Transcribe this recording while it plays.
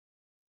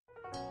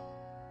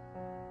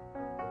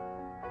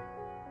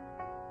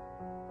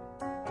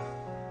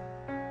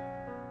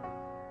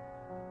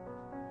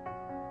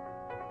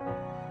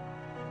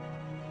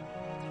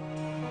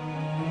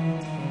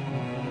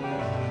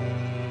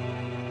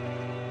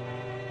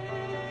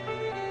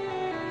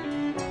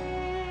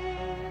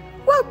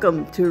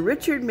Welcome to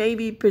Richard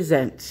Mabey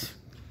Presents.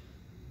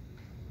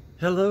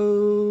 Hello,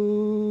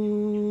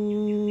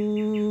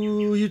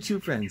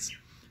 YouTube friends.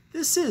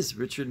 This is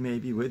Richard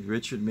Mabey with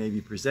Richard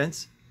Mabey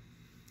Presents.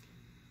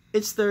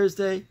 It's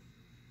Thursday,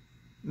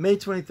 May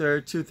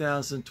 23rd,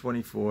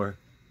 2024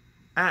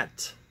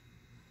 at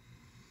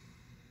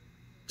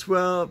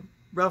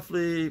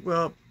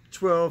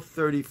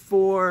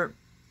 12:34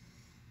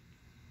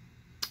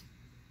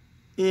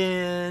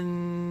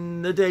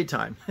 in the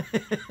daytime.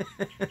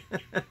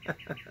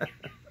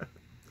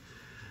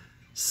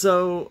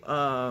 So,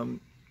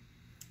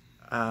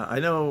 I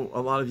know a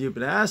lot of you have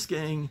been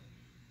asking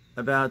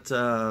about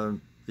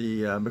the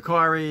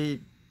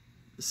Macari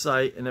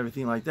site and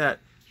everything like that.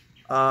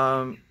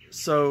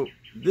 So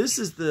this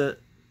is the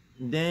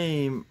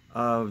name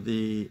of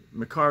the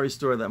Macari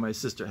store that my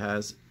sister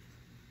has,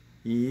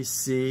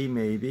 EC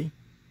Mabey.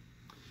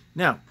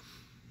 Now,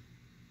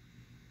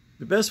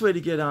 the best way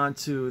to get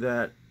onto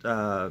that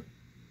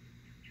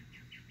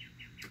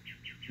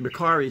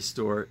Macari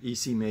store,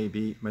 EC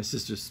Mabey, my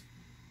sister's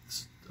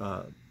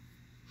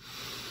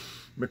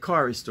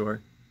Macari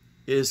store,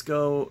 is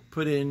go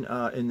put in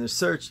the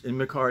search in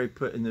Macari,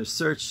 put in the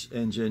search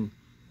engine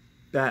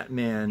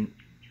Batman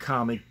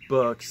comic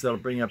books. That'll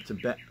bring up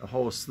to a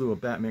whole slew of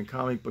Batman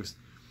comic books,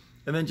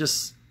 and then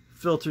just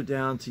filter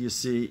down till you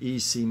see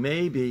EC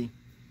Mabey,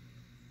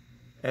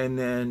 and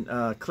then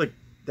click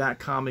that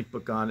comic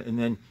book on it, and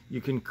then you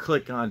can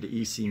click on to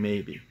EC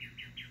Mabey.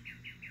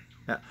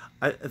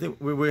 I think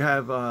we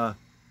have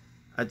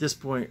at this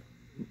point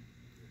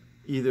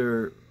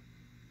either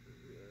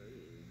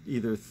I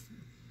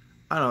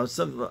don't know,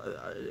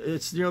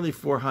 it's nearly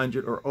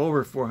 400 or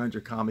over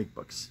 400 comic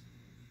books.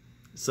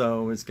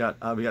 So it's got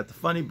we got the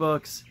funny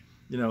books,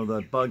 you know,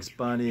 the Bugs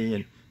Bunny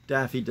and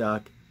Daffy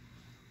Duck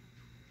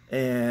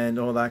and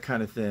all that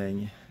kind of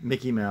thing,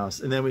 Mickey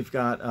Mouse, and then we've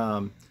got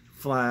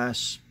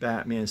Flash,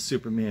 Batman,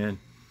 Superman,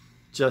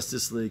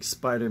 Justice League,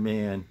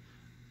 Spider-Man,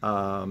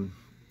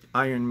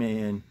 Iron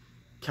Man,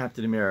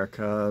 Captain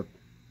America,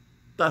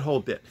 that whole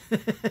bit.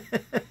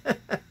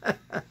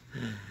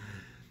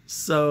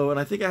 So, and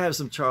I think I have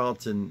some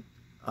Charlton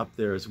up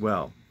there as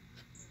well.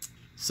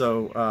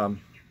 So,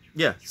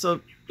 yeah,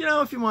 so, you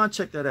know, if you want to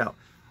check that out.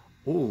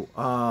 Oh,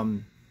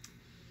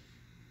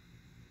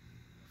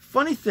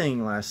 funny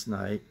thing last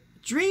night.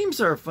 Dreams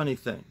are a funny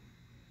thing,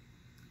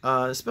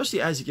 especially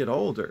as you get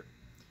older,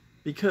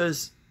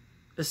 because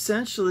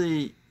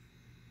essentially,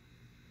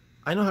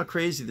 I know how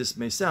crazy this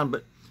may sound,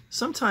 but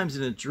sometimes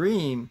in a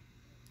dream,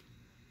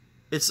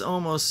 it's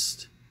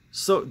almost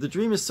so, the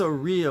dream is so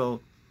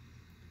real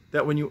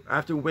that when you,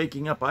 after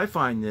waking up, I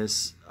find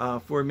this,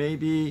 for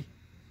maybe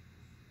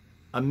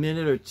a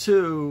minute or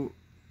two,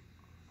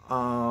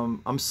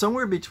 I'm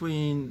somewhere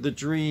between the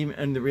dream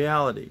and the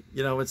reality.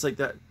 You know, it's like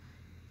that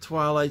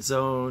Twilight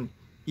Zone,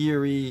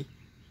 eerie,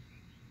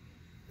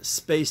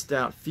 spaced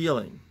out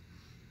feeling.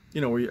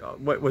 You know, where you,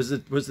 what was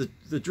it? Was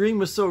the dream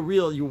was so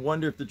real, you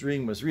wonder if the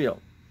dream was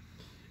real.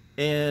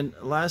 And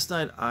last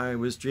night I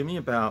was dreaming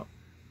about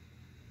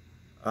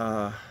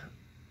the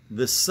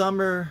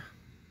summer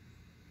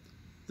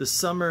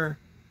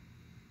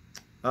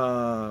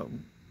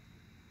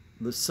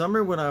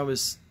when I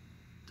was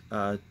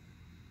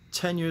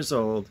 10 years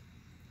old,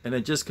 and I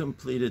just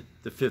completed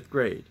the 5th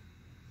grade.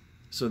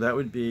 So that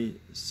would be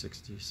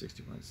 60,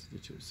 61,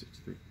 62,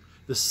 63.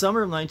 The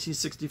summer of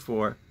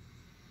 1964.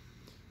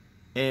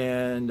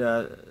 And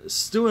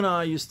Stu and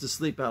I used to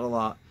sleep out a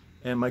lot,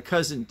 and my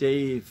cousin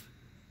Dave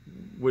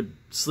would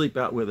sleep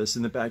out with us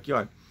in the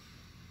backyard.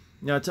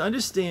 Now, to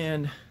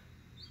understand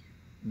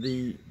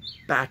the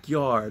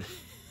backyard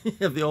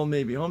of the old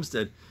Mabey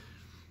homestead,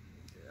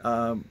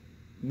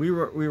 we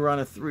were on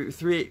a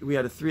we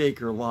had a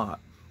 3-acre lot,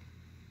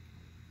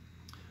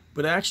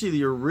 but actually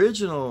the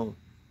original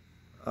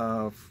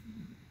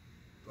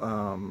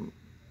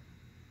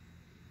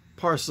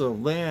parcel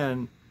of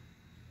land,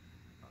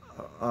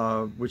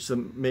 which the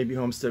Mabey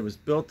homestead was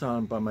built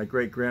on by my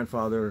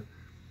great-grandfather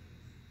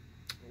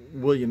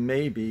William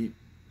Mabey,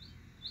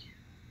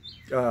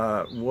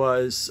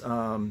 was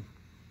I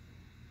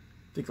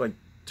think like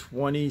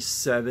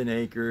 27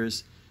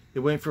 acres. It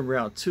went from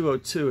Route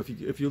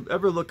 202. If you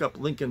ever look up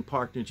Lincoln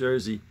Park, New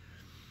Jersey,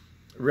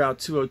 Route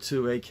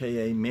 202,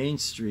 aka Main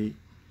Street,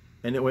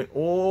 and it went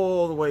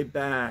all the way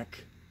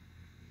back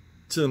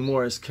to the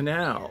Morris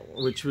Canal,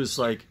 which was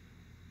like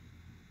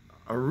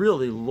a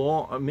really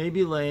long.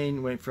 Mabey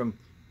Lane went from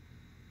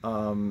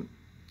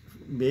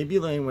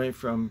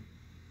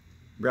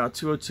Route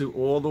 202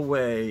 all the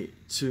way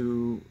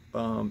to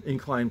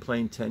Inclined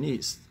Plane 10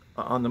 East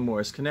on the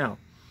Morris Canal.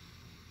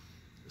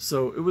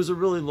 So it was a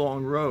really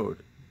long road,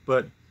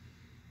 but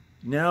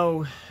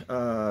now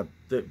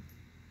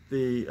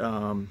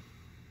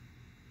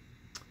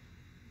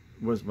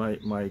was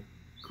my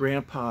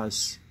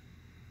grandpa's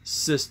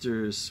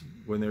sisters,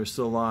 when they were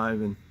still alive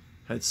and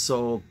had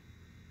sold,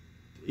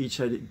 each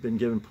had been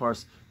given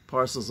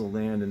parcels of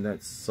land, and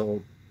that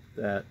sold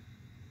that.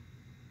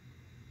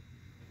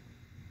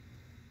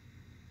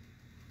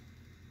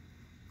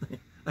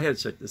 I gotta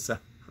check this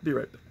out. I'll be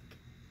right back.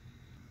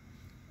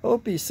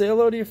 Opie, say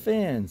hello to your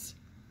fans.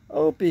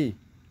 Opie,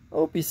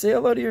 Opie, say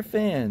hello to your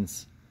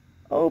fans.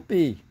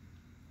 Opie,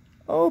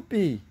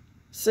 Opie,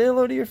 say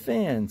hello to your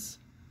fans.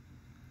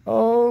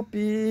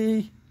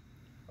 Opie,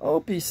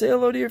 Opie, say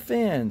hello to your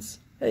fans.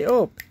 Hey,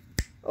 Ope,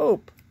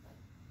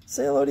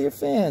 say hello to your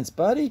fans,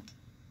 buddy.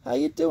 How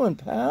you doing,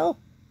 pal?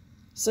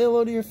 Say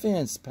hello to your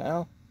fans,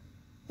 pal.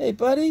 Hey,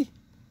 buddy.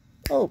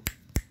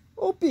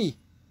 Opie,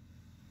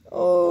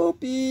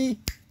 Opie,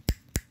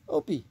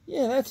 Opie.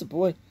 Yeah, that's a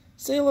boy.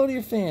 Say hello to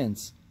your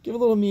fans. Give a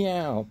little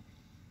meow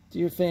to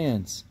your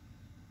fans.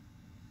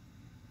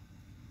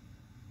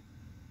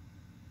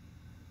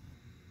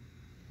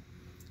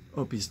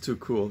 Opie's too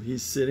cool.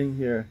 He's sitting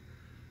here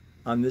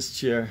on this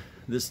chair,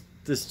 this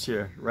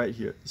chair right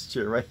here, this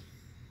chair right.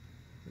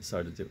 It's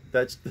hard to do.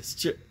 That's this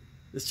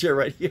chair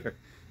right here,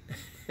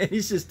 and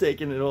he's just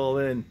taking it all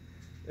in.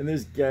 And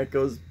there's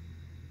geckos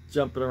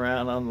jumping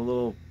around on the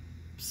little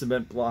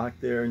cement block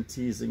there and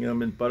teasing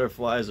him, and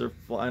butterflies are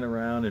flying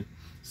around, and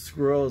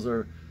squirrels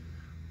are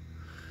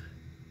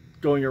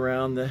going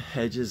around the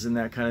hedges and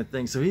that kind of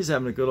thing. So he's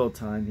having a good old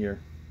time here.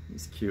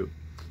 He's cute.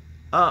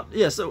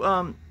 Yeah,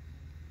 so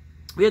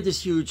we had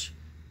this huge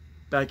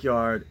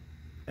backyard,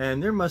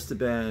 and there must have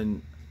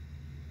been,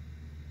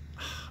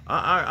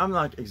 I'm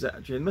not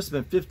exaggerating, it must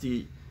have been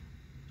 50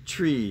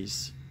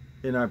 trees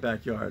in our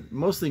backyard,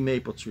 mostly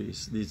maple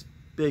trees, these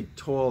big,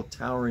 tall,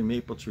 towering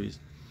maple trees.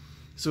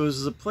 So there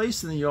was a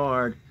place in the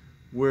yard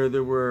where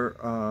there were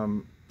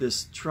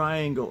this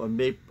triangle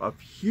of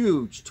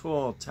huge,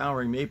 tall,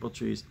 towering maple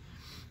trees,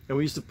 and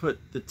we used to put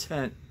the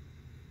tent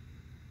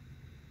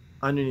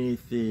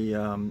underneath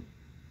the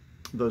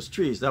those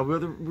trees. Now,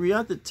 we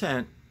had the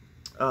tent.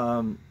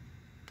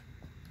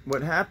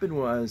 What happened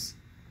was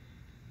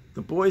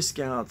the Boy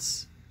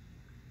Scouts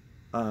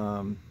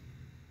bought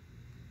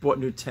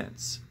new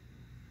tents.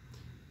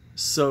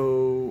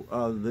 So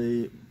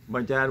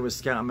my dad was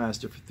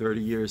scoutmaster for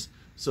 30 years.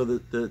 So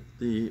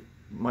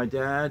my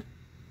dad,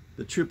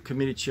 the troop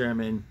committee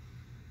chairman,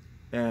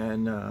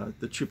 and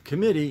the troop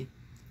committee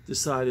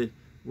decided,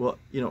 well,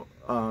 you know,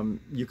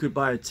 you could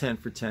buy a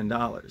tent for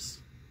 $10.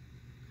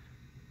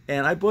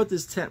 And I bought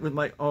this tent with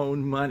my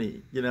own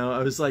money. You know,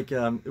 I was like,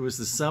 it was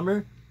the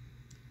summer.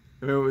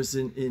 I remember it was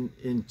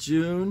in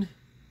June,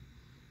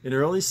 in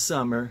early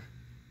summer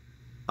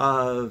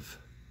of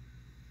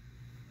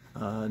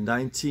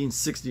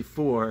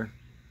 1964.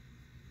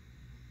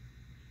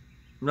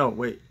 No,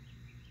 wait.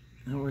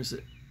 Where is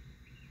it?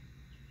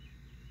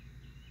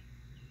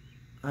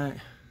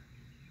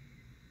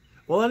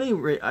 Well, at any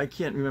rate, I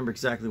can't remember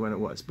exactly when it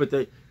was, but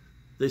they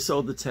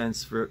sold the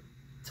tents for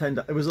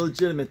 $10. It was a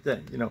legitimate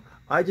thing, you know.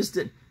 I just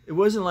didn't. It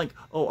wasn't like,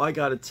 oh, I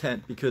got a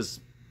tent because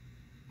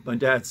my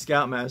dad's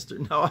scoutmaster.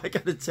 No, I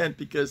got a tent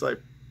because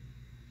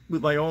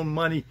with my own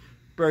money,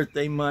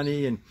 birthday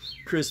money and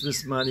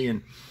Christmas money,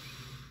 and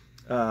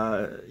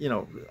you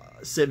know,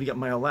 saving up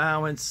my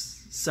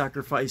allowance,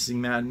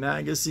 sacrificing Mad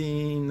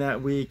Magazine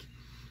that week,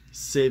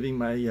 saving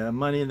my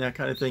money and that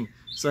kind of thing.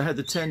 So I had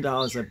the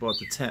 $10. I bought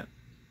the tent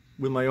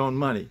with my own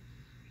money.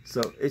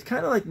 So it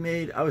kind of like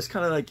I was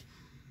kind of like,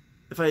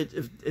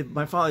 if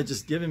my father had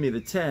just given me the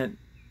tent,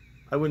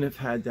 I wouldn't have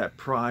had that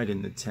pride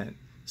in the tent.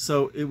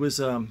 So it was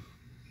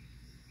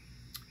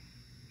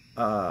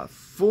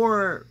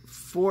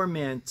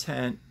four-man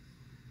tent,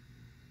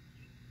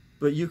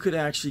 but you could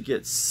actually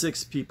get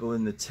 6 people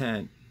in the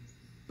tent,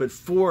 but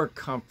 4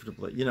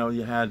 comfortably. You know,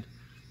 you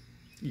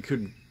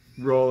could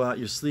roll out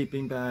your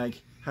sleeping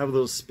bag, have a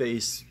little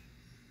space.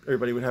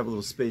 Everybody would have a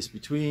little space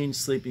between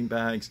sleeping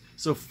bags.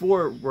 So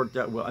 4 worked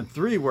out well, and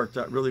 3 worked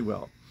out really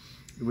well.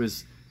 It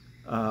was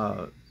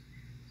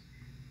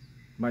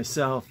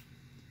myself,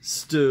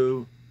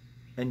 Stu,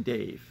 and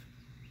Dave.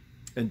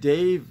 And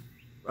Dave,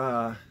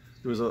 there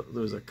was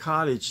a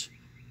cottage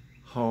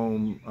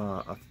home,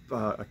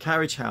 a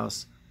carriage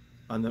house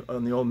on the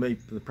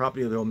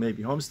property of the old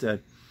Mabey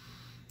homestead.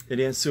 And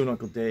Aunt Sue and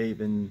Uncle Dave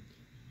and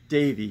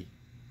Davy,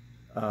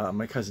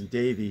 my cousin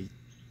Davy,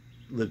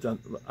 lived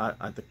at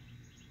the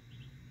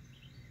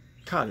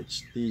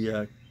cottage,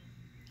 the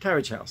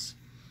carriage house.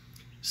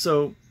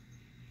 So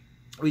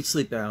we'd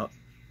sleep out.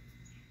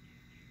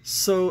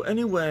 So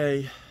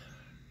anyway,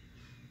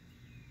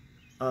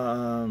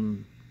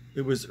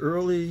 it was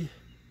early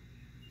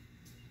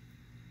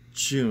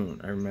June,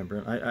 I remember,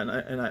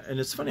 and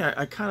it's funny.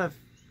 I kind of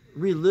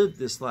relived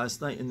this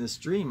last night in this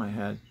dream I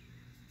had,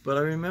 but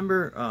I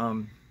remember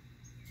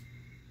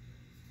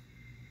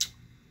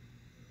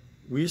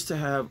we used to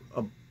have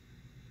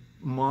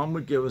Mom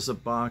would give us a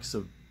box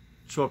of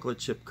chocolate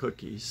chip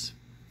cookies,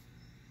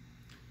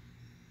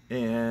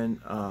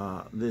 and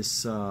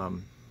this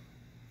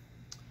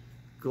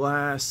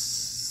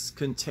glass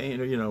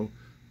container, you know,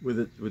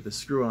 with a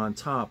screw on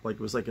top, like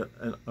it was like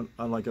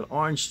like an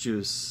orange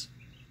juice.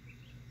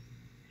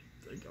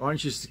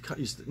 Orange juice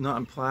used to, not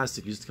in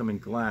plastic, used to come in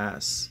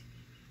glass.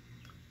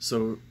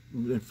 So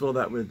we fill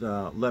that with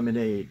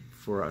lemonade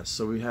for us.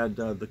 So we had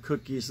the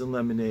cookies and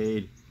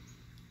lemonade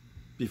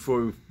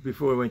before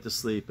we went to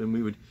sleep, and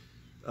we would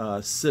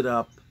sit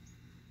up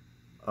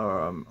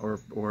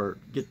or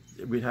get,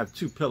 we'd have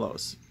two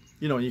pillows,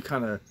 you know, and you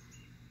kind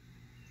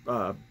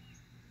of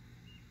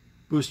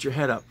boost your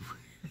head up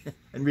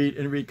and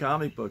read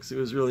comic books. It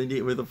was really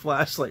neat with a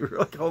flashlight. We were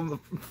like holding the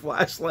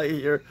flashlight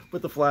here,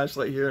 put the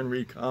flashlight here, and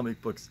read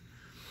comic books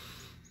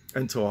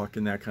and talk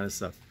and that kind of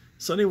stuff.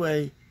 So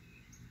anyway,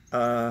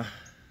 so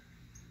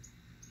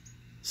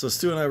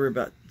Stu and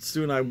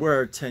I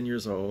were 10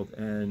 years old,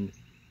 and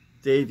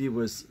Davey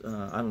was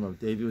I don't know,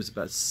 Davey was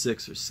about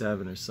 6 or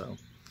 7 or so.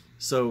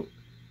 So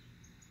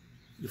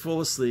you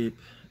fall asleep,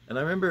 and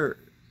I remember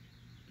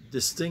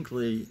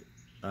distinctly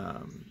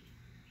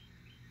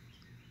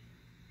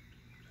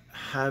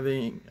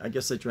having, I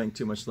guess I drank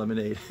too much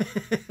lemonade.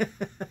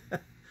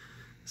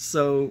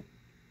 So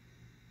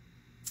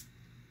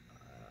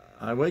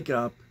I wake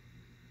up,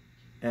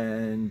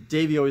 and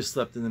Davey always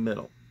slept in the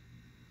middle.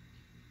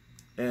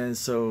 And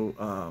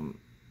so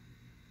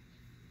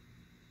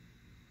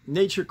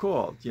nature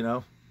called, you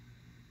know.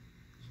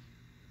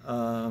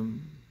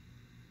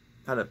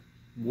 How to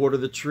water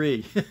the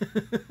tree.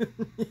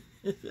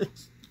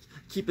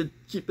 keep it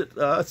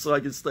so I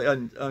can stay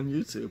on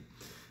YouTube.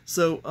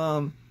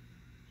 So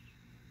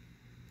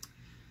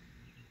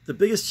the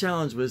biggest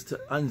challenge was to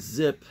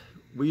unzip.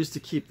 We used to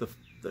keep the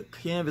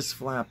canvas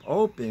flap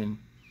open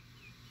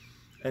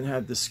and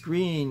have the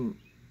screen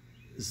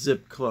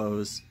zip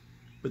closed,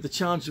 but the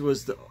challenge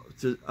was to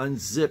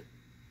unzip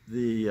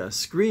the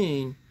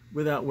screen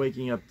without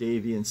waking up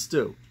Davey and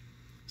Stu.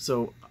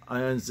 So I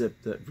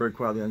unzipped it, very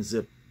quietly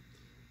unzipped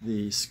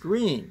the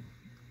screen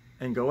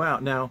and go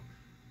out. Now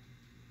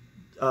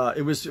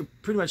it was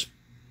pretty much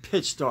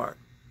pitch dark,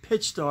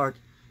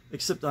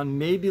 except on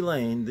Mabey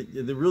Lane.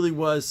 There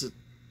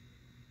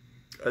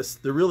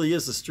really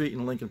is a street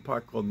in Lincoln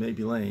Park called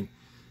Mabey Lane.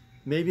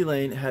 Mabey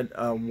Lane had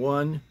a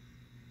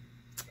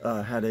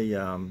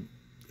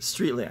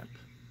street lamp,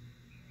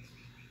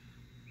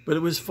 but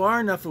it was far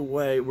enough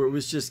away where it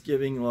was just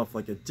giving off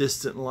like a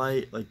distant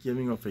light, like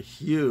giving off a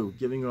hue,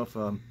 giving off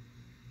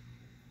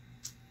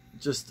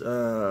just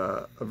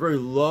a very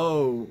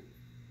low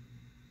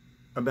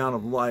amount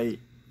of light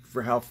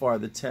for how far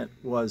the tent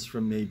was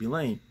from Mabey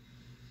Lane.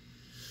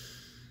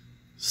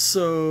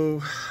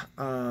 So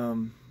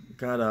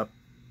got up,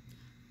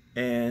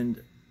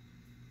 and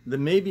the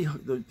Mabey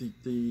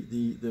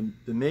the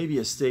Mabey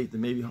estate, the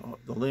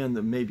land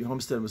that Mabey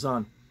homestead was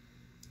on,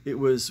 it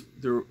was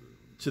there.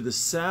 To the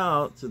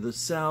south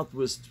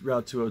was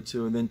Route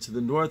 202, and then to the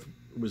north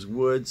was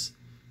woods,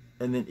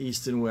 and then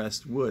east and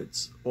west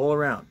woods all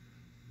around.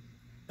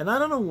 And I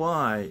don't know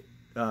why,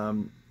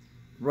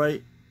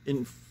 right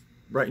in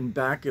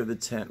back of the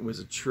tent was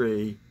a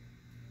tree,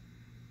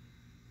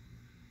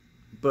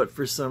 but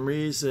for some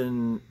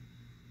reason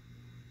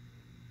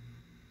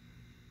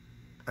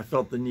I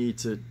felt the need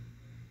to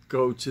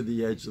go to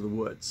the edge of the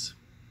woods.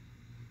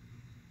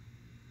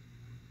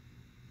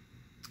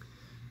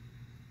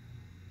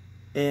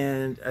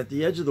 And at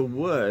the edge of the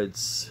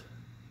woods,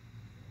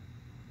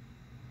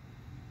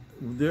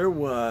 there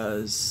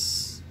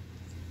was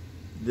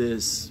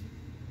this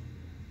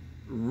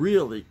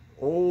really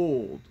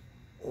old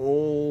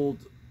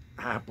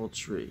apple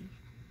tree.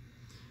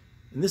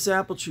 And this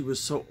apple tree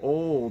was so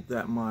old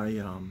that my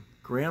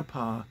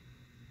grandpa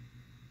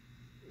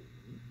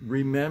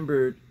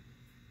remembered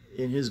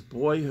in his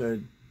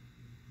boyhood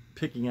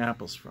picking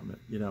apples from it,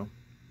 you know.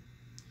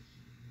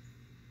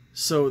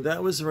 So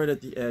that was right at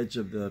the edge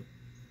of the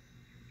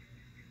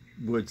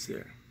woods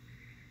there.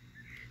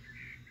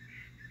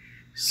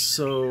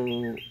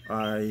 So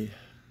I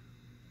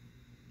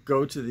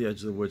go to the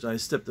edge of the woods. I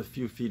stepped a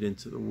few feet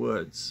into the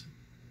woods,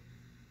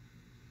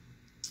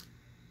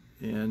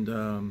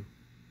 and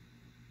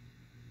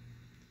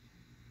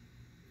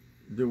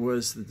there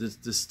was this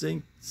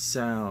distinct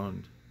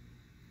sound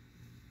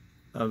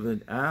of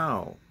an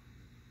owl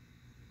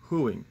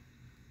hooing.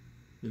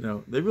 You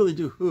know, they really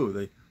do hoo.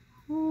 They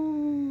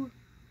hoo,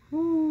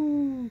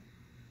 hoo,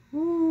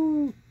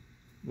 hoo.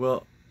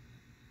 Well,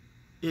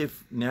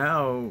 if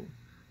now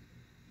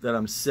that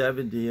I'm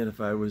 70, and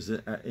if I was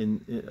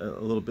in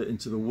a little bit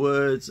into the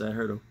woods, I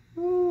heard a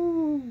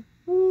whoo,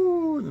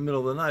 whoo in the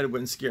middle of the night, it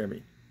wouldn't scare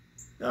me.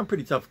 I'm a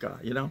pretty tough guy,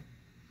 you know.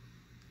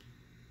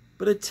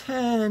 But at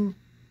 10,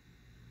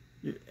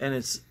 and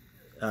it's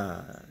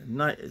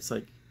night. It's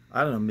like,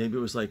 I don't know, maybe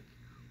it was like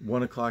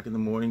 1 o'clock in the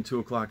morning, 2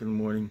 o'clock in the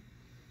morning,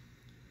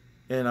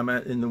 and I'm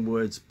in the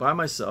woods by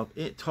myself.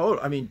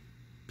 I mean,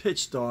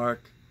 pitch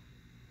dark.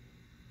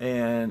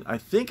 And I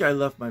think I had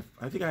left my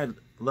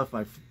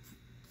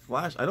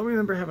flash. I don't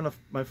remember having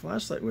my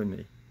flashlight with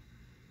me.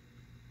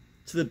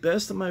 To the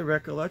best of my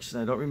recollection,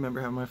 I don't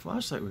remember having my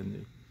flashlight with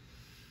me.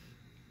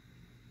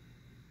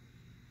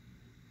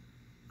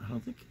 I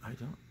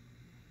don't.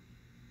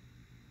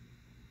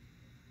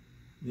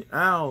 The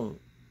owl.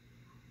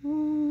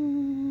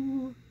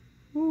 Ooh,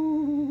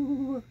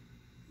 ooh,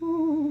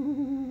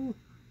 ooh.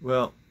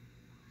 Well,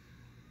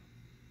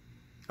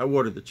 I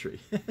watered the tree.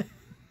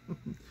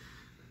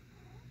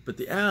 But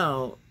the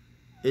owl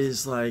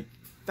is like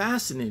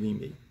fascinating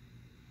me.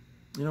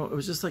 You know, it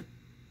was just like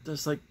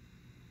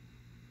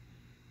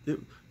it,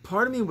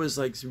 part of me was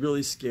like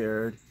really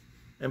scared,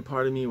 and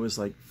part of me was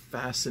like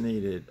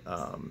fascinated,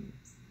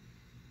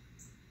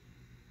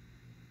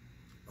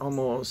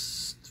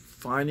 almost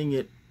finding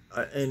it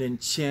an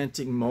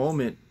enchanting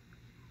moment.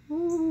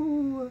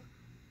 Ooh,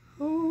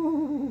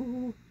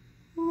 ooh,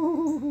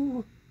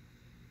 ooh.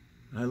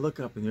 And I look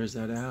up and there's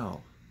that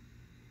owl.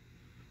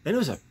 And it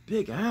was a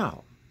big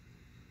owl.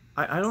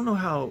 I don't know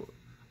how,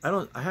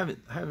 I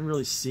haven't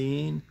really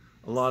seen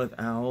a lot of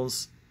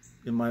owls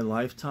in my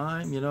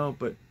lifetime, you know,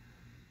 but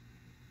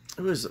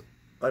it was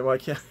like, well,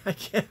 I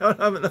don't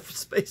have enough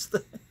space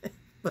to,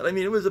 but I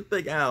mean, it was a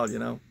big owl, you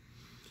know.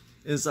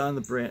 It's on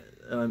the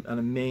on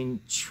a main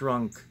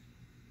trunk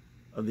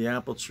of the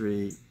apple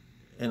tree,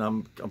 and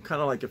I'm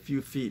kind of like a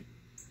few feet,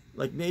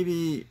 like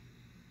maybe,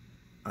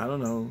 I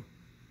don't know,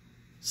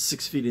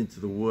 6 feet into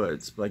the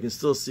woods, but I can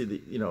still see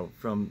the, you know,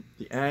 from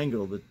the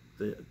angle,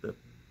 the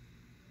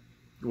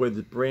way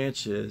the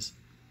branch is,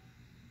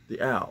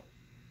 the owl,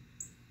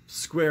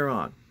 square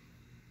on.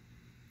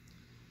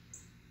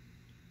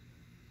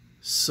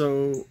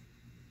 So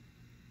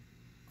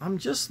I'm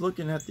just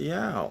looking at the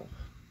owl.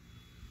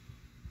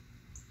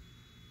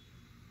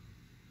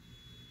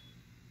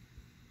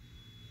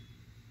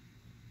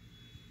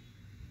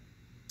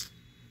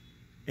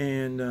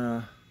 And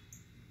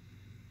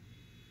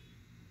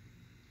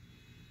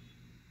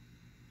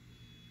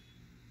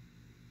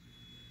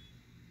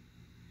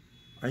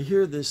I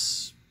hear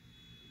this,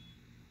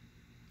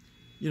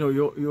 you know,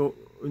 you're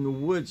in the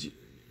woods,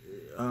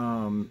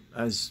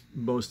 as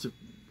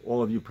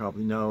all of you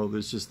probably know,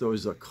 there's just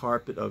always a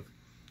carpet of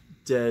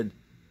dead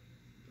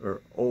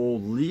or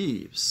old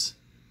leaves.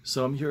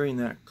 So I'm hearing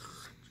that.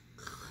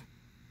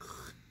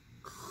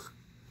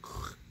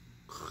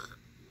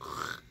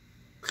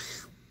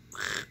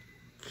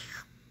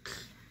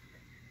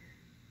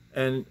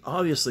 And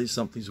obviously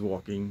something's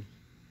walking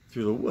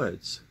through the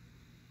woods.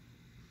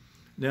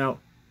 Now,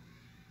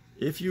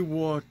 if you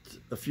walked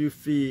a few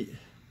feet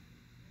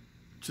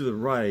to the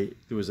right,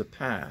 there was a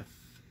path.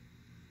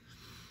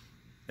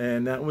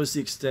 And that was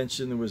the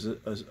extension. There was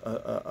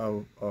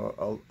a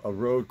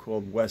road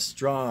called West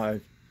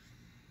Drive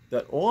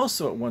that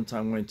also at one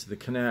time went to the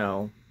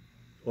canal,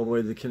 all the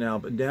way to the canal,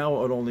 but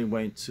now it only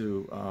went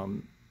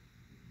to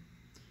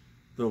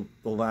the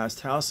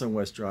last house on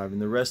West Drive,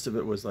 and the rest of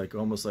it was like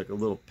almost like a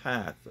little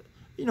path,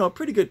 you know, a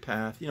pretty good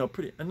path, you know,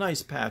 a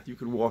nice path you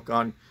could walk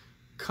on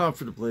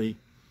comfortably,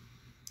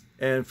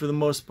 and for the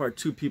most part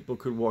 2 people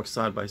could walk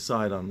side by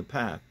side on the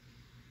path.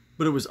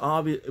 But it was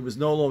obvious it was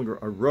no longer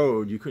a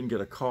road. You couldn't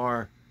get a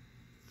car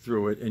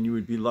through it, and you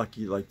would be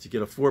lucky like to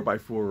get a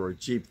 4x4 or a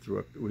Jeep through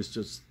it. It was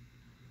just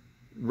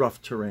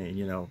rough terrain,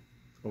 you know,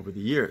 over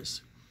the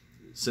years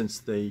since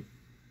they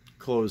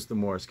closed the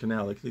Morris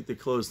Canal. I think they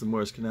closed the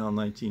Morris Canal in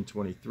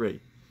 1923.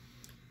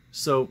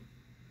 So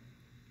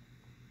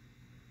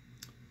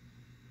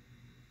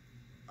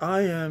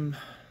I am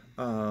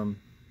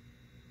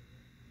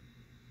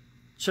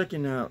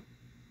checking out,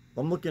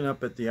 I'm looking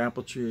up at the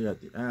apple tree,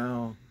 at the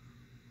owl.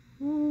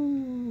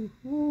 Ooh,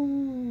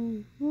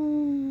 ooh,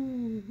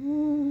 ooh,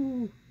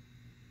 ooh.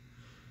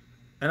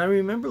 And I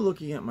remember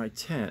looking at my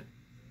tent,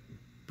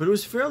 but it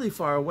was fairly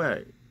far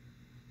away.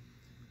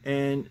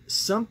 And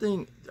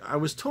something, I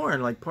was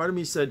torn, like part of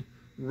me said,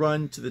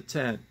 run to the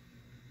tent.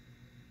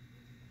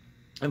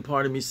 And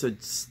part of me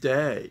said,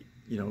 stay,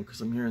 you know,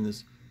 because I'm hearing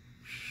this.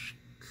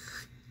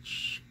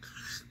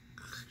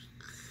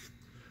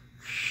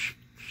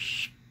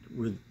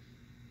 With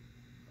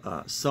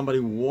somebody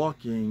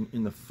walking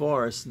in the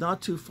forest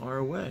not too far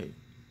away.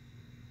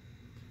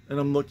 And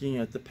I'm looking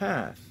at the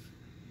path.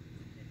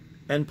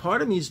 And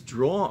part of me is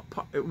drawn,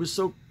 it was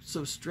so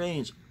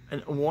strange.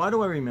 And why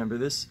do I remember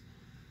this?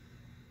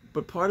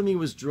 But part of me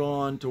was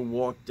drawn to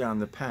walk down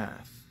the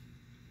path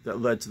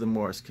that led to the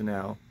Morris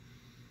Canal.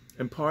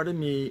 And part of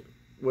me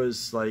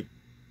was like,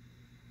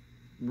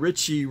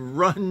 Richie,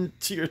 run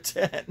to your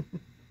tent.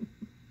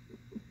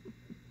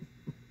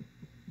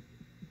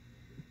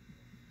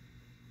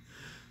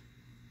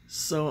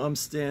 So I'm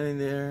standing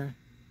there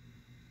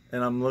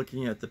and I'm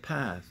looking at the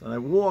path. And I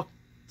walked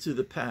to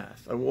the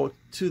path. I walked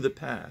to the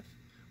path,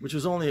 which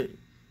was only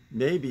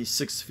maybe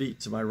 6 feet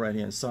to my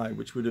right-hand side,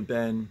 which would have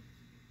been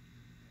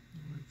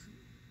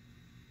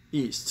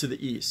east, to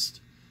the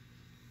east.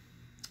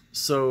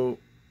 So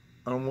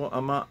I'm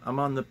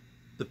on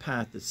the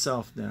path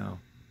itself now.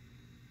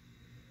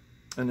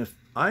 And if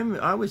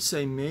I would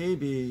say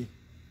maybe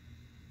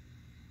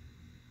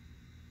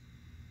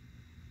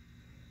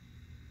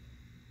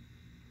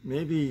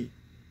maybe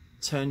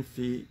 10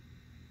 feet,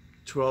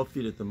 12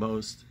 feet at the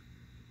most.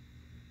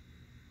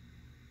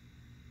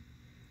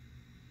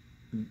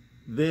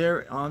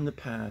 There on the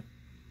path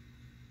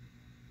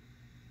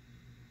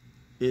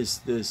is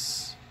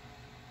this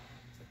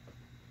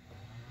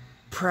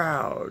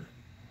proud,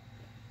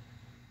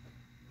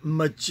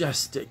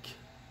 majestic,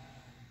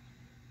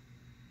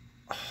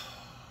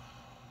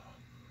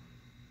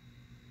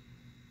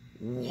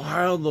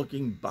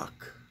 wild-looking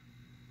buck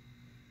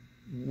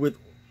with,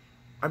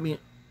 I mean,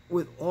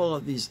 with all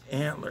of these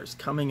antlers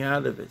coming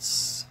out of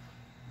its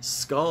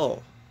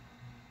skull.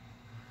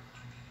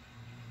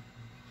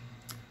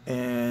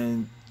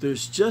 And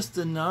there's just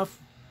enough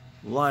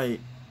light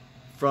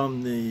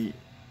from the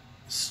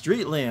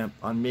street lamp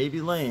on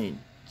Mabey Lane,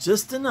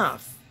 just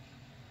enough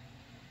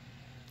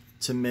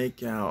to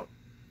make out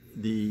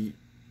the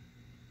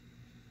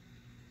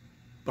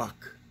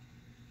buck.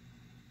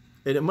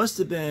 And it must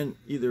have been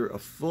either a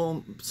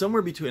full,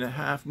 somewhere between a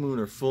half moon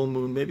or full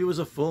moon. Maybe it was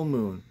a full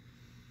moon,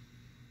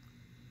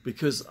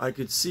 because I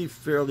could see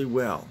fairly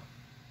well.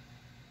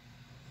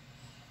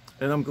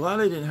 And I'm glad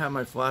I didn't have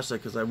my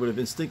flashlight, because I would have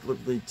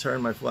instinctively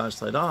turned my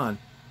flashlight on.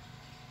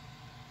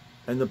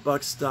 And the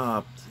buck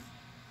stopped.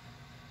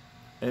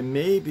 And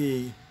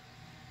maybe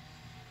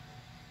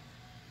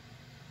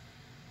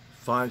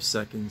 5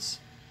 seconds,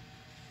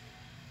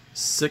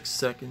 6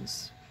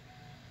 seconds,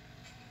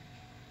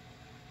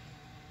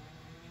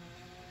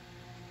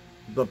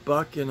 the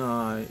buck and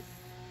I,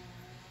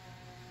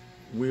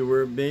 we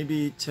were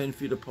maybe 10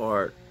 feet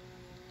apart,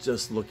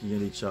 just looking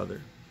at each other.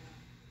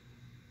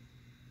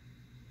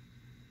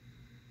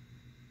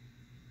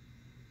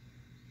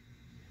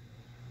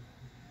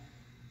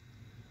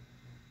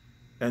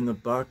 And the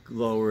buck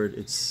lowered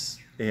its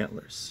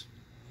antlers.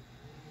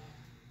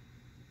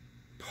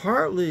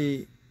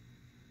 Partly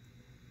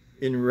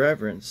in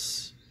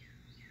reverence,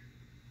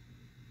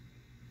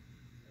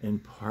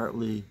 and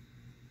partly,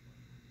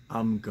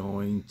 I'm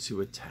going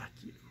to attack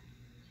you.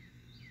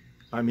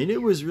 I mean,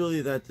 it was really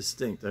that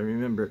distinct. I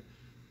remember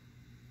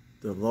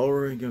the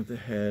lowering of the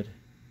head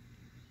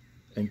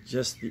and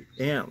just the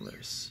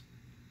antlers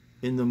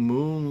in the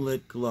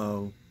moonlit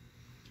glow,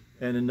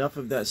 and enough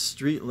of that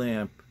street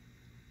lamp,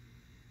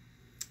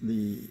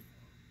 the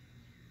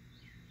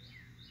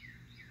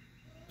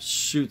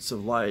shoots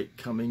of light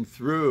coming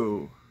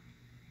through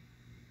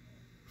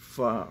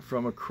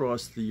from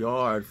across the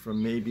yard,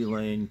 from Mabey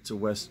Lane to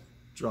West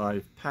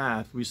Drive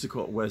Path. We used to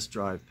call it West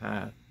Drive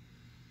Path.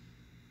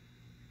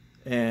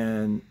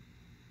 And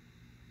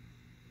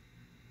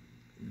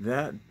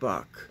that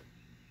buck,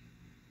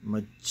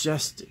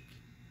 majestic,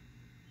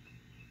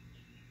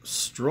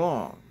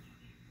 strong,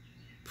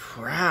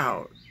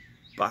 proud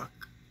buck,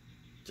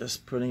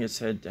 just putting its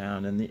head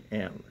down in the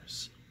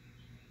antlers.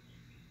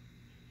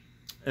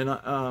 And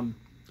I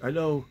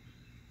know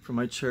from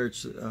my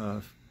church,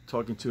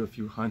 talking to a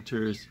few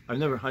hunters, I've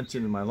never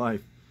hunted in my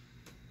life.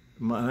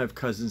 I have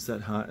cousins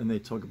that hunt, and they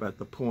talk about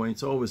the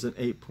points. Oh, it was an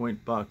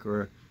 8-point buck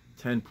or a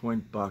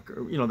 10-point buck,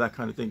 or that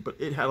kind of thing. But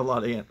it had a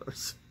lot of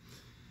antlers.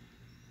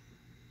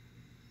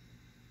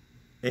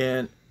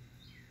 And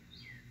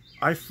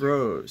I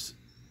froze.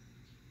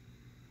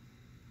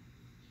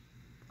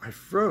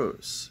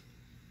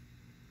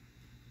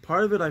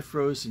 Part of it I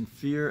froze in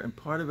fear, and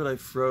part of it I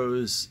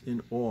froze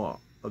in awe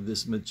of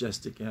this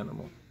majestic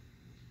animal.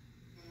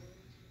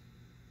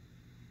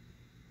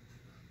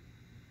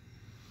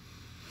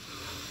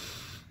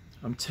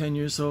 I'm 10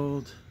 years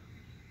old.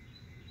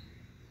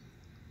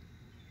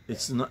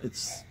 It's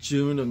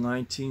June of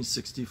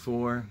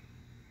 1964.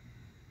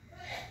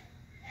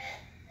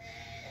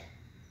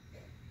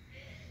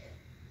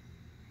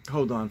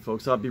 Hold on,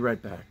 folks. I'll be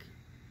right back.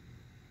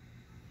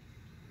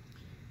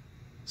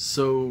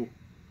 So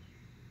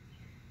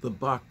the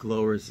buck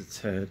lowers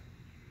its head,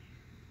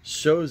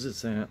 shows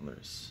its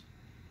antlers,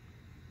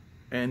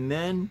 and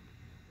then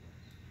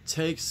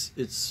takes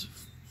its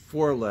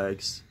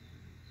forelegs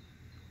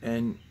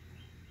and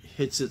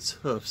hits its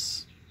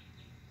hoofs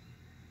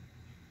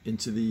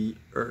into the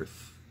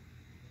earth,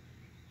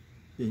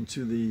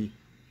 into the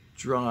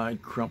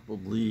dried,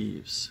 crumpled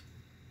leaves.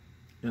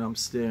 And I'm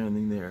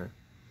standing there,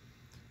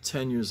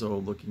 10 years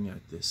old, looking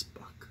at this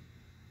buck.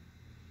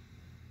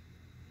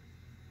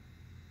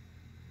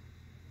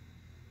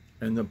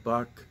 And the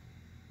buck,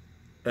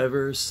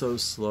 ever so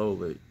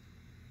slowly,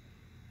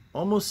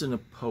 almost in a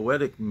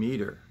poetic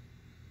meter,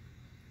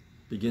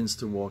 begins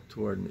to walk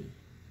toward me.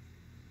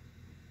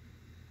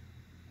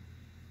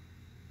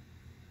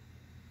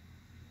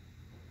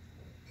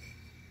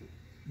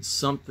 And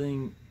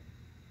something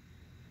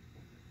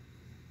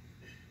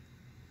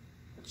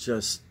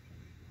just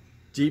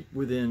deep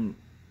within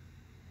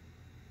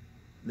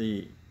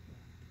the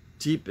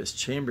deepest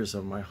chambers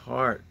of my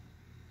heart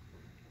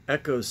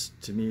echoes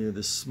to me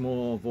this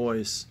small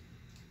voice.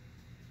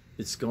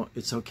 It's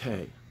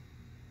okay.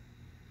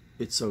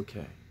 It's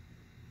okay.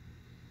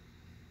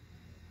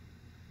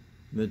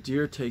 And the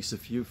deer takes a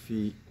few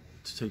feet,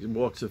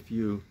 walks a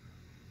few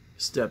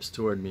steps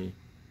toward me,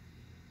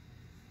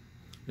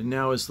 and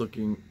now is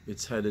looking,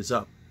 its head is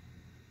up.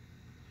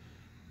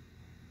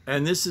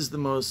 And this is the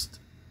most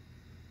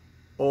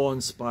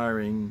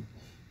awe-inspiring,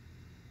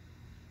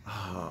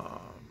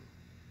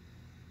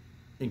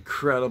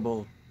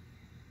 incredible,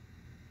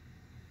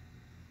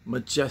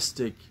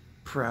 majestic,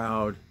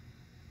 proud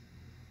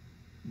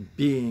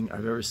being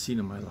I've ever seen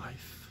in my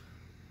life.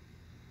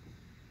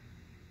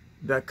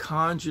 That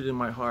conjured in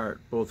my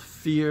heart both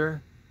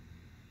fear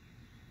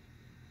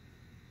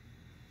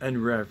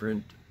and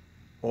reverent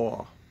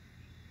awe.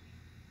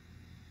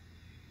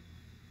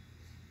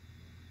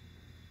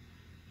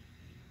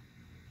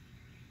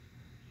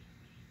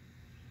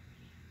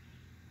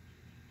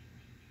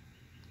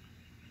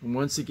 And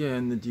once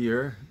again, the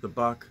deer, the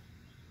buck,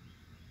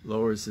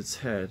 lowers its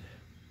head.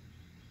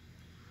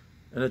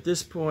 And at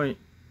this point,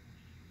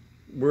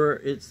 where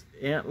its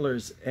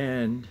antlers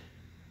end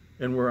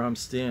and where I'm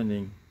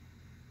standing,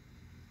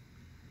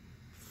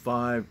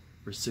 5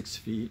 or 6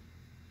 feet,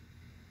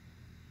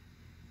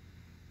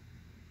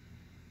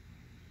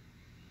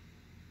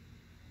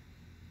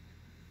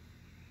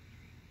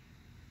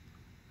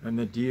 and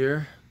the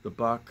deer, the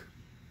buck,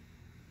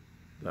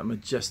 that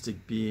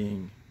majestic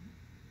being,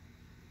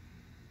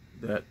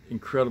 that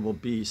incredible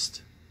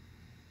beast,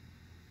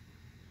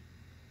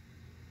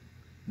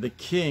 the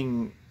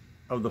king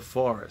of the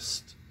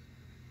forest,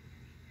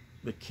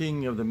 the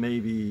king of the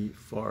Mabey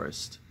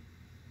forest,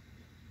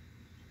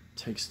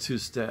 takes 2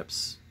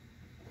 steps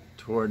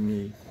toward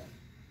me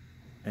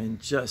and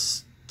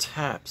just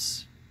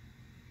taps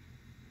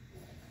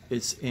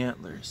its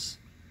antlers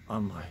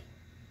on my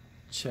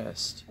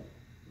chest,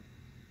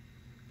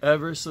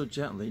 ever so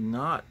gently,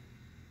 not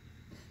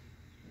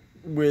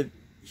with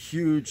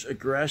huge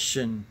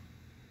aggression,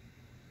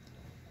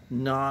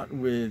 not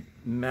with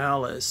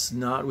malice,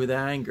 not with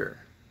anger,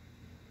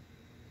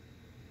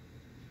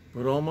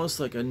 but almost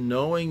like a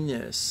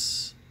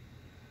knowingness.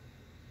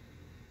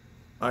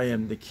 I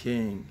am the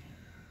king.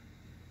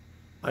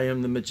 I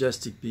am the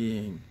majestic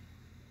being.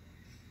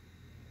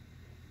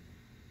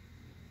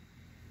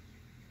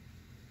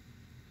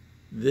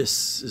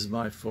 This is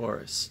my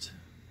forest.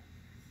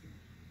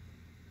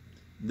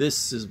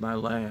 This is my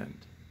land.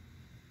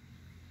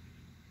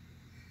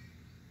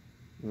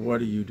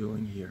 What are you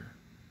doing here?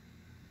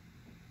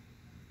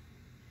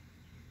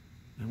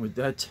 And with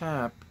that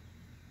tap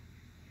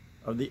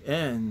of the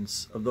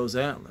ends of those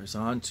antlers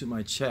onto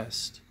my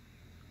chest,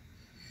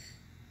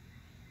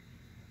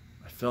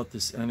 I felt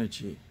this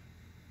energy.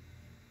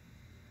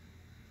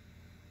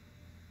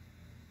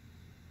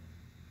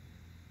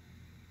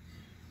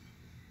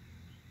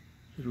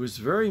 It was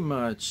very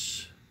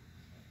much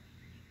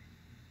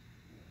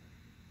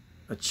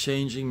a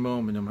changing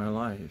moment in my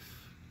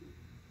life.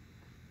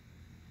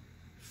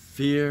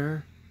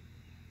 Fear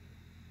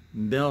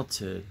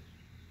melted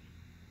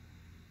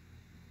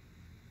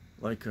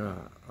like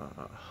a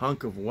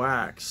hunk of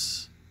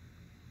wax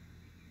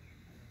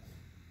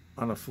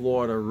on a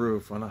Florida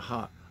roof, on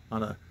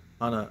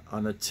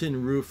a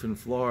tin roof in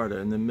Florida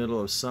in the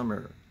middle of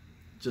summer.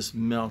 Just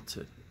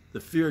melted. The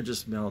fear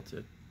just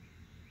melted.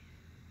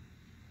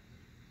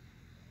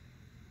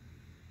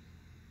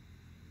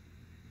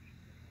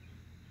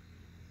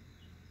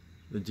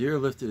 The deer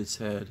lifted its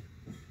head.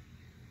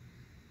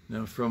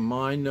 Now, from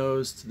my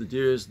nose to the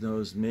deer's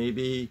nose,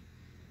 maybe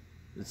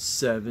it's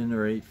 7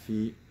 or 8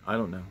 feet. I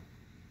don't know.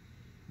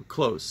 We're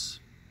close.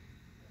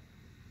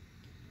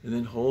 And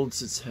then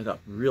holds its head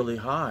up really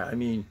high. I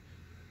mean,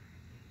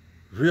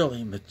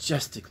 really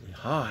majestically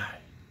high.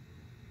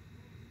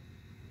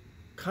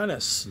 Kind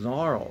of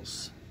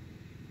snarls,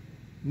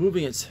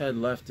 moving its head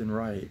left and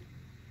right,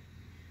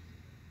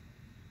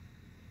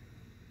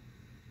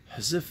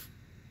 as if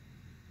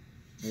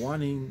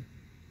wanting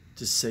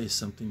to say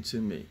something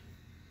to me.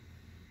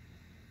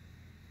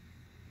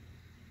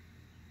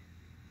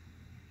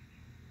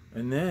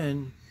 And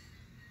then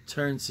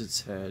turns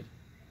its head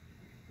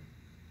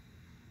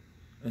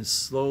and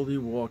slowly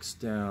walks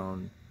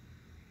down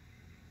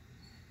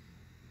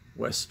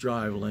West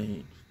Drive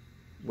Lane,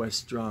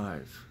 West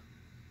Drive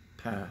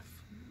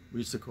path. We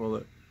used to call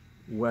it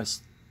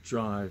West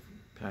Drive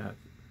path.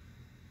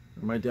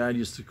 My dad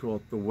used to call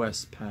it the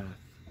West Path.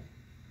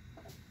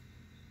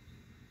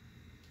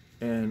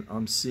 And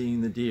I'm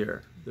seeing the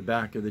deer, the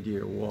back of the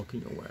deer,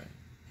 walking away,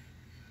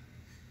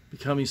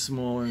 becoming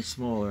smaller and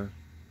smaller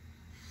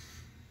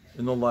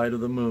in the light of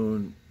the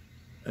moon,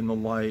 and the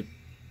light,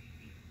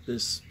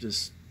 this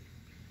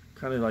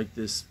kind of like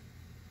this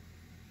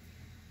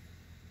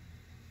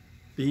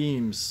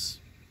beams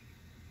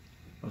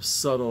of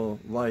subtle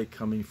light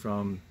coming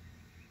from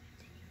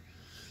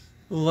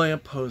the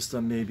lamppost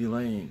on Mabey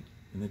Lane,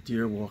 and the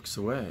deer walks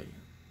away.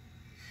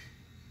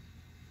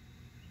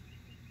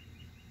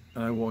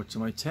 And I walk to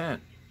my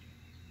tent.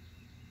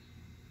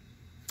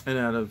 And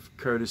out of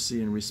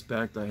courtesy and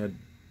respect, I had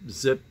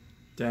zipped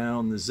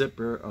down the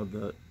zipper of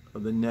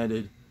the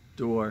netted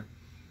door,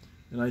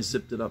 and I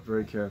zipped it up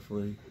very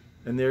carefully.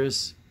 And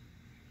there's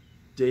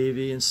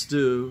Davy and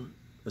Stu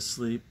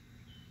asleep,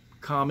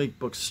 comic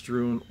books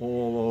strewn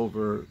all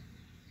over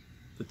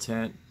the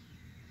tent,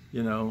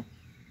 you know,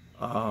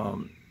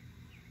 the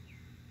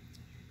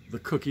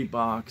cookie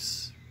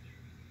box,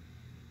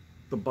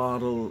 the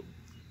bottle,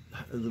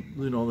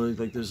 you know,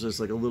 like there's just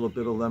like a little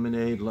bit of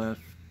lemonade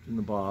left in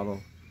the bottle,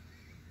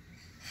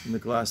 in the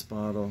glass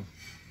bottle.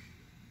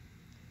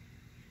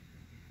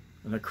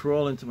 And I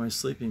crawl into my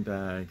sleeping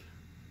bag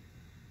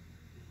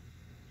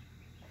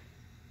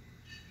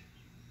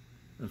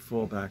and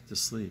fall back to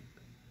sleep.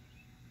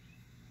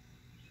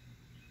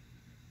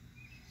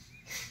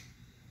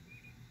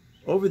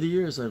 Over the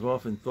years, I've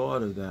often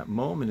thought of that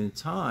moment in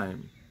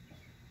time,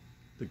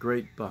 the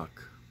great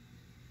buck,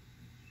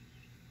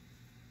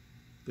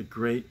 the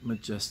great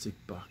majestic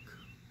buck,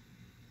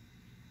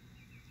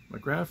 My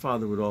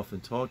grandfather would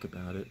often talk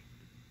about it,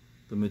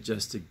 the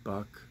majestic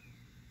buck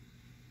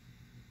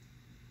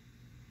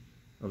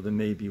of the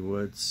Mabey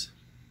woods.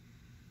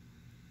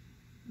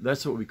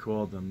 That's what we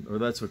called them, or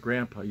that's what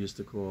Grandpa used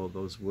to call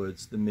those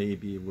woods, the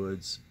Mabey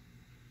woods.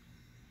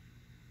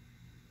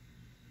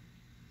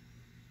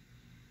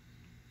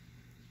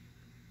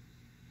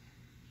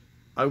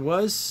 I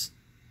was,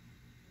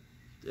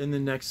 in the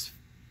next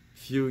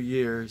few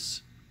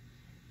years,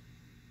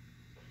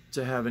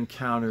 to have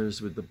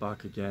encounters with the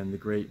buck again, the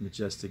great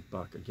majestic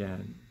buck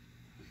again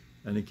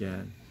and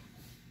again.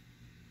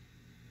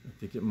 I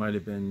think it might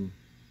have been,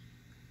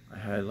 I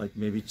had like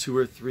maybe 2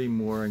 or 3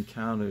 more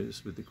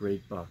encounters with the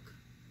great buck.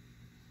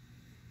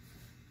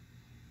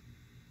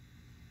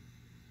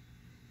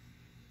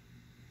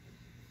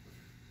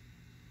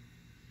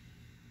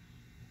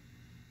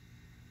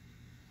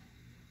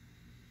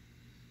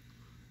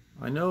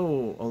 I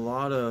know a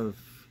lot of,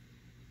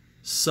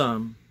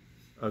 some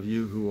of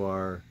you who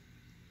are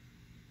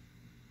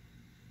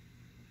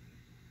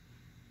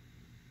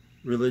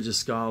religious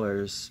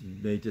scholars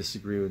may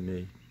disagree with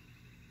me,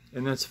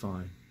 and that's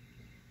fine.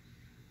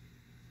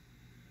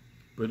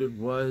 But it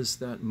was,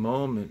 that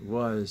moment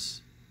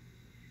was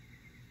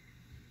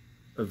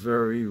a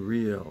very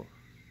real,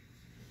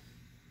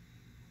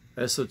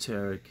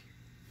 esoteric,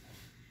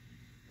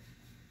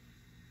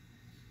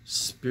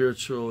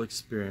 spiritual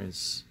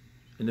experience,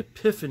 an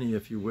epiphany,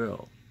 if you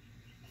will.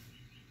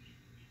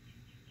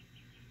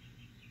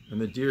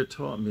 And the deer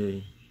taught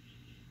me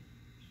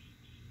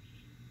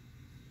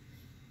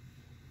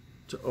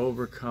to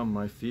overcome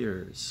my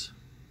fears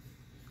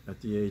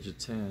at the age of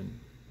 10.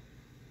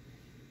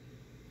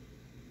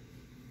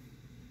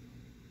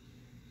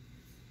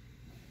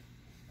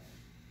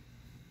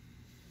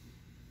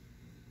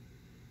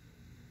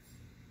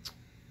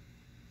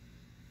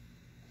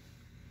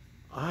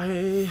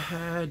 I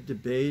had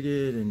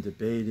debated and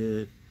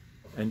debated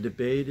and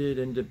debated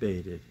and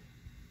debated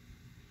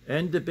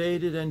and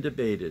debated and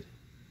debated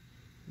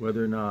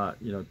whether or not,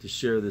 to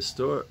share this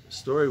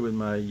story with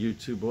my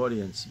YouTube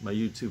audience, my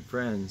YouTube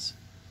friends.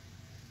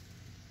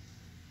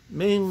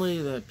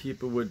 Mainly that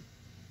people would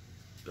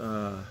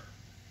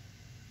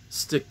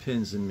stick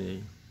pins in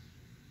me.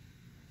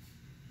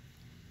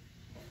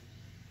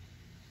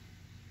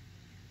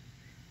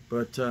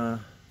 But I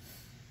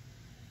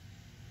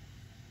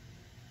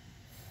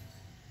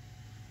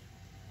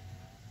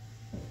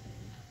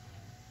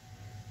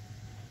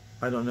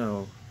don't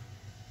know.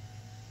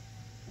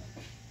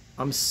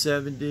 I'm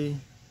 70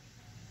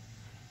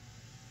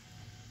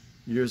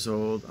 years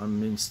old.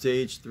 I'm in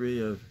stage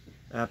 3 of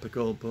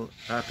apical.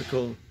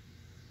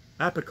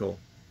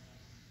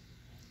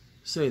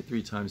 Say it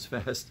 3 times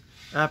fast.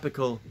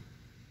 Apical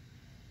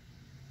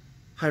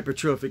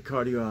hypertrophic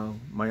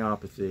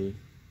cardiomyopathy.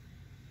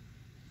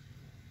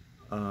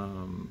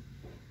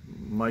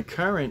 My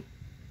current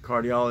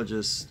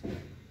cardiologist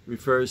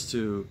refers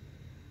to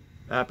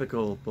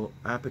apical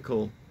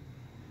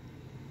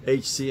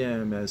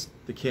HCM as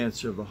the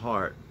cancer of the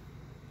heart,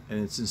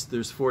 and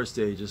there's 4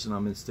 stages, and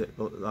I'm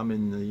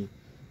in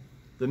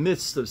the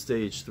midst of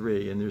stage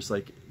 3, and there's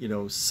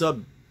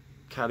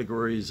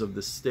subcategories of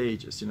the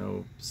stages,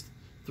 3A,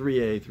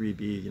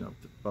 3B,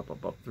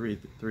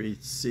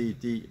 3C,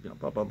 D,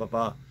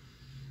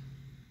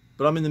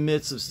 But I'm in the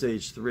midst of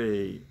stage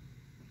 3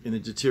 in the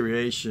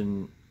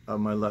deterioration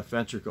of my left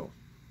ventricle.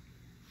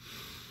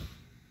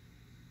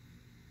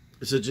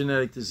 It's a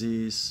genetic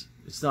disease.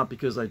 It's not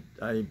because I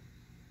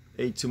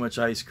ate too much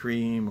ice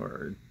cream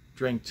or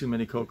drank too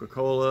many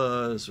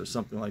Coca-Colas or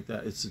something like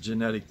that. It's a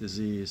genetic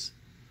disease.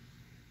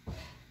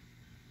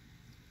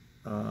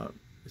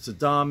 It's a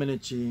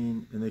dominant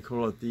gene, and they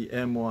call it the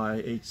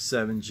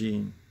MYH7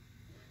 gene.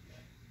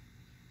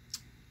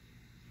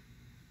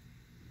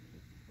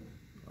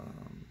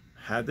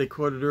 Had they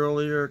caught it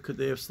earlier, could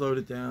they have slowed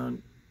it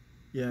down?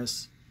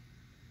 Yes.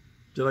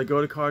 Did I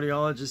go to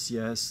cardiologists?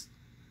 Yes.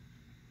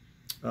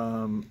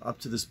 Up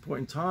to this point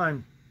in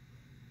time,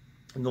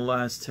 in the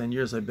last 10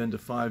 years, I've been to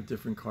 5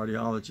 different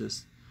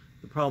cardiologists.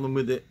 The problem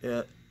with the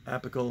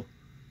apical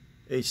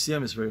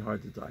HCM is very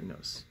hard to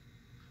diagnose.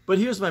 But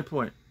here's my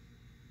point.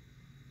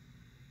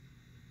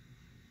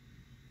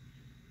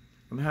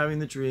 I'm having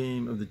the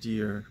dream of the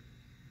deer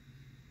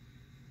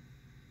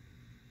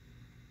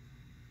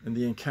and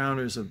the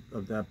encounters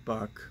of that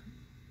buck.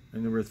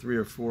 And there were 3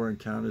 or 4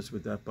 encounters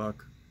with that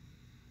buck.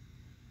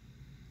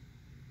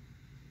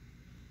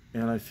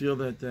 And I feel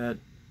that the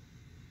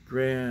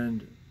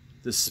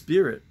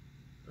spirit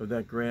of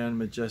that grand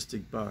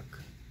majestic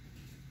buck,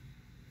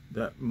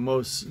 that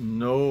most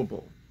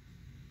noble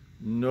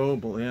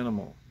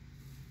animal,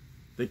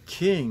 the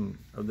king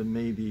of the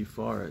Mabey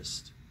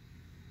forest,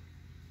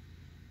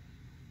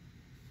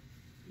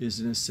 is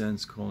in a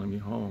sense calling me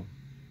home.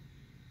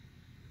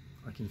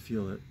 I can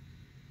feel it.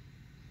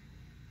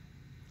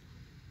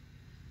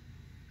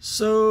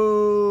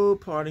 So,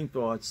 parting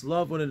thoughts.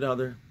 Love one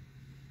another.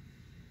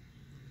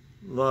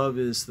 Love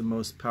is the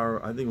most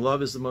powerful. I think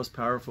love is the most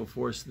powerful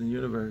force in the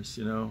universe,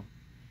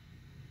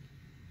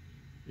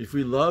 If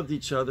we loved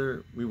each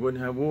other, we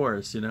wouldn't have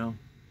wars,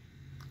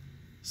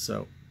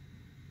 So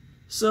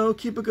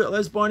keep a good,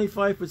 as Barney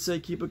Fife would say,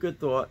 keep a good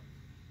thought.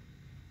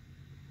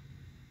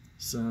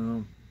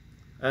 So,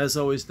 as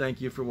always,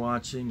 thank you for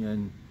watching.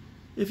 And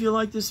if you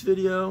like this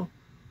video,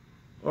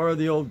 or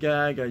the old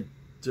gag I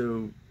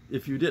do,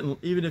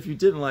 even if you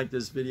didn't like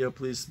this video,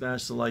 please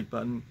smash the like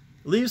button.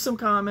 Leave some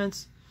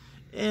comments.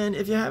 And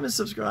if you haven't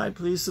subscribed,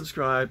 please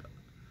subscribe.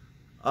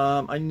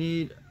 I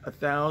need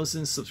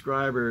 1,000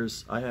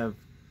 subscribers. I have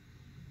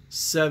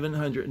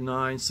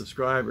 709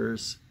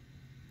 subscribers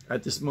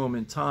at this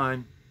moment in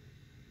time.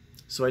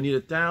 So I need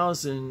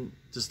 1,000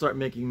 to start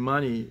making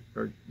money,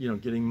 or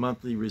getting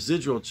monthly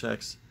residual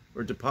checks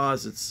or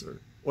deposits or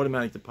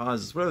automatic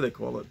deposits, whatever they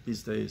call it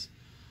these days.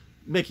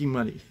 Making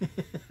money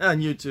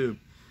on YouTube.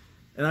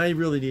 And I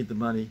really need the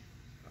money.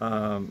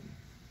 My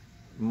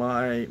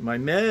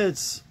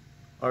meds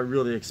are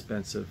really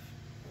expensive,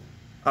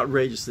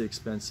 outrageously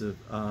expensive.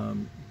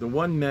 The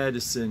one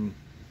medicine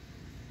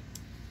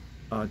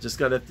just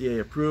got FDA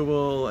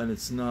approval, and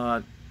it's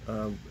not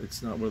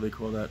what do they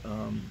call that?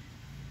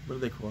 What do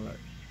they call that?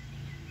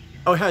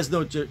 Oh, it has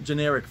no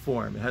generic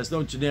form. It has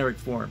no generic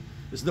form.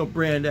 There's no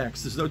brand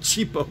X. There's no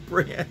cheapo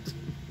brand.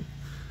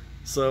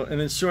 So,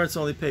 and insurance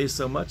only pays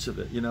so much of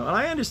it, and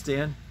I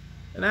understand.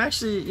 And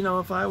actually,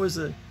 if I was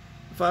a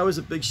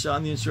big shot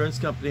in the insurance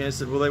company, I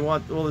said, well, they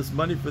want all this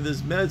money for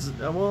this meds.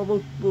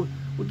 Well, we'll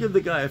give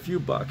the guy a few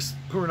bucks.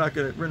 We're not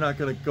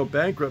gonna go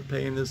bankrupt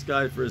paying this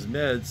guy for his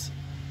meds.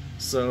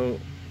 So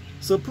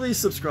please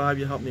subscribe.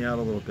 You help me out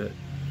a little bit.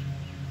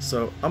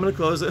 So I'm gonna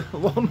close it.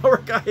 Lawnmower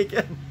guy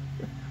again.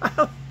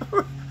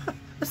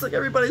 It's like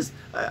everybody's.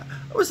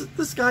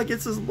 This guy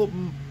gets his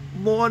lawn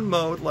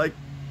mowed like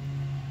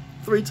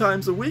 3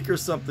 times a week or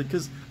something,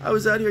 because I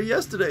was out here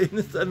yesterday and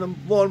the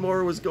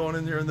lawnmower was going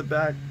in there in the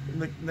back,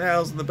 and the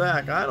nails in the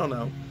back. I don't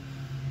know.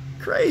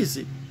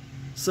 Crazy.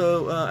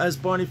 So as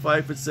Barney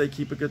Fife would say,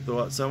 keep a good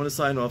thought. So I'm going to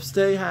sign off.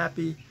 Stay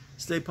happy,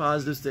 stay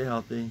positive, stay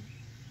healthy.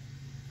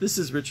 This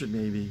is Richard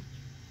Mabey.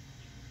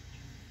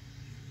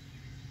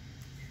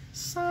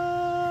 Signing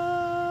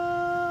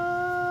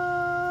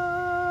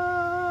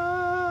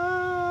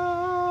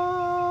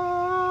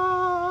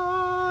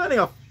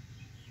off.